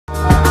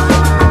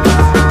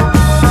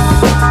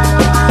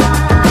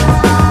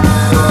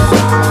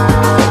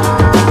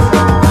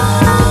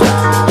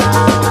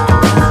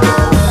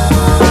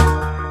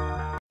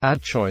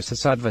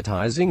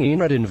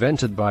AdChoicesADVERTISINGinRead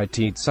invented by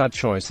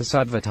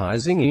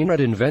TeadsAdChoicesADVERTISINGinRead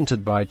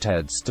invented by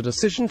TeadsThe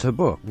decision to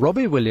book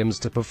Robbie Williams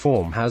to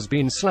perform has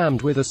been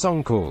slammed with a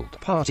song called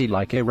Party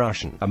Like a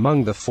Russian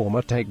among the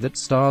former Take That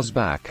stars'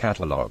 back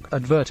catalog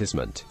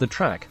advertisement. The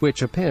track,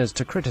 which appears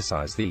to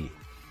criticize the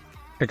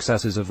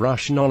excesses of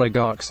Russian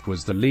oligarchs,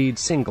 was the lead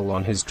single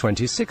on his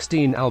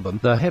 2016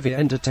 album, The Heavy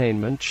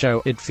Entertainment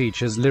Show. It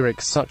features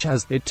lyrics such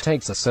as, "It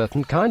takes a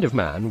certain kind of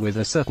man with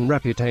a certain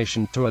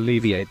reputation to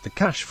alleviate the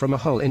cash from a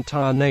whole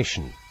entire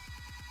nation."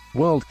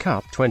 World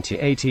Cup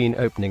 2018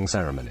 opening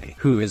ceremony.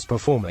 Who is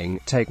performing?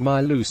 Take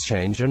my loose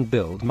change and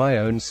build my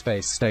own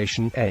space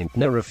station. Ain't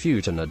no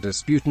refutin' a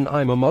disputin',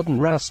 I'm a modern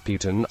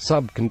Rasputin.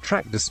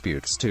 Subcontract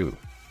disputes too.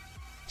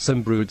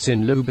 Some brutes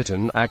in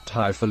Louboutin act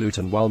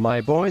highfalutin while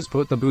my boys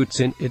put the boots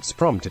in. It's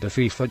prompted a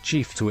FIFA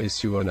chief to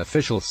issue an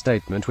official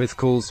statement with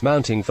calls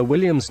mounting for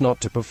Williams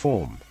not to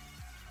perform.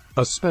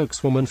 A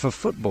spokeswoman for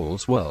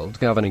football's world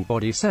governing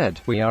body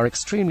said, "We are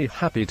extremely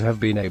happy to have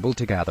been able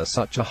to gather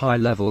such a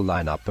high-level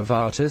lineup of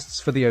artists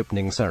for the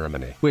opening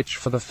ceremony, which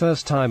for the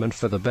first time and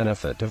for the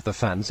benefit of the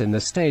fans in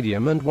the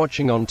stadium and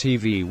watching on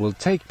TV will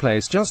take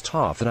place just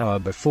half an hour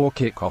before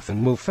kickoff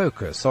and will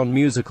focus on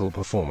musical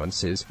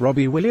performances.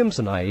 Robbie Williams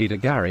and Ida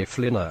Gary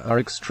Flynn are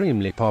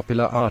extremely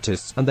popular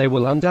artists, and they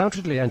will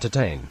undoubtedly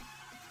entertain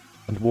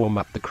and warm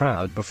up the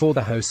crowd before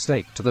the hosts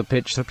take to the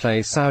pitch to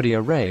play Saudi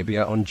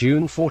Arabia on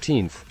June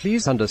 14th.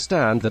 Please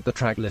understand that the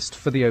track list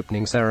for the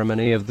opening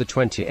ceremony of the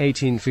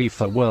 2018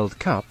 FIFA World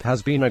Cup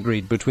has been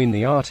agreed between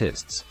the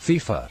artists,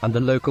 FIFA, and the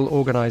local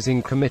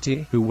organizing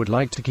committee, who would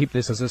like to keep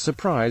this as a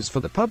surprise for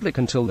the public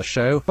until the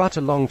show, but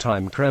a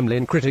longtime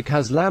Kremlin critic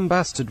has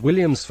lambasted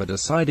Williams for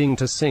deciding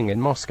to sing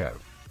in Moscow.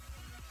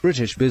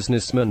 British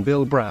businessman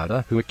Bill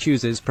Browder, who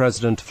accuses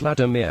President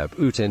Vladimir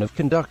Putin of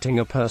conducting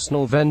a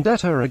personal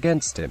vendetta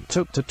against him,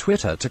 took to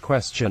Twitter to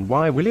question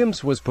why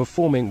Williams was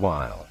performing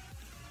while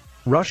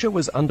Russia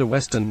was under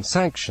Western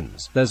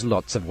sanctions. "There's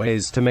lots of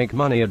ways to make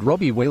money at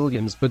Robbie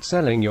Williams, but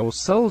selling your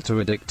soul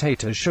to a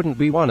dictator shouldn't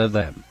be one of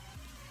them.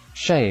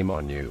 Shame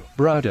on you,"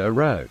 Browder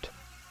wrote.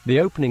 The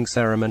opening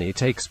ceremony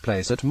takes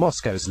place at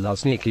Moscow's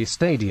Luzhniki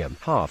Stadium,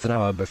 half an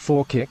hour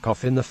before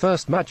kickoff in the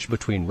first match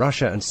between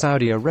Russia and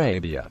Saudi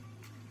Arabia.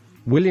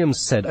 Williams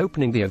said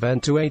opening the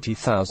event to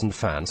 80,000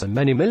 fans and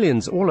many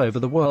millions all over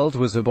the world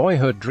was a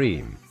boyhood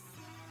dream.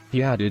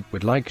 He added,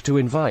 "We'd like to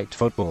invite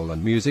football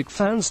and music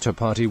fans to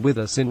party with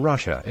us in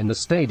Russia, in the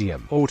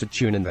stadium, or to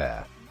tune in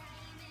there.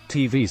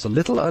 TV's a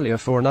little earlier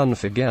for an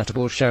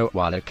unforgettable show,"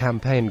 while a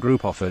campaign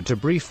group offered to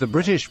brief the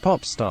British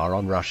pop star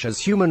on Russia's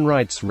human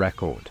rights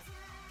record.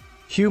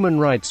 Human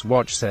Rights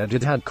Watch said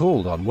it had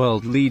called on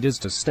world leaders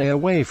to stay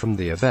away from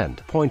the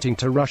event, pointing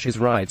to Russia's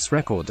rights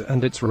record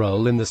and its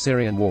role in the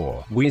Syrian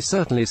war. "We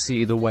certainly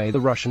see the way the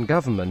Russian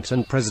government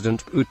and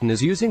President Putin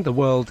is using the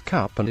World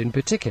Cup and in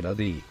particular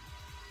the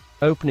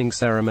opening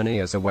ceremony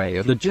as a way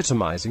of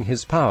legitimizing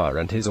his power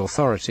and his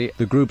authority,"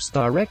 the group's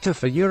director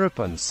for Europe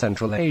and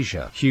Central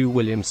Asia, Hugh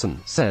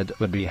Williamson, said.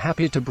 "Would be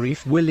happy to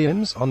brief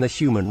Williams on the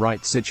human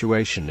rights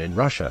situation in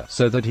Russia,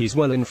 so that he's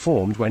well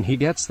informed when he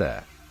gets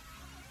there.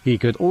 He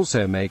could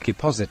also make a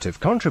positive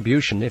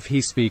contribution if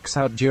he speaks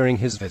out during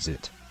his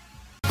visit."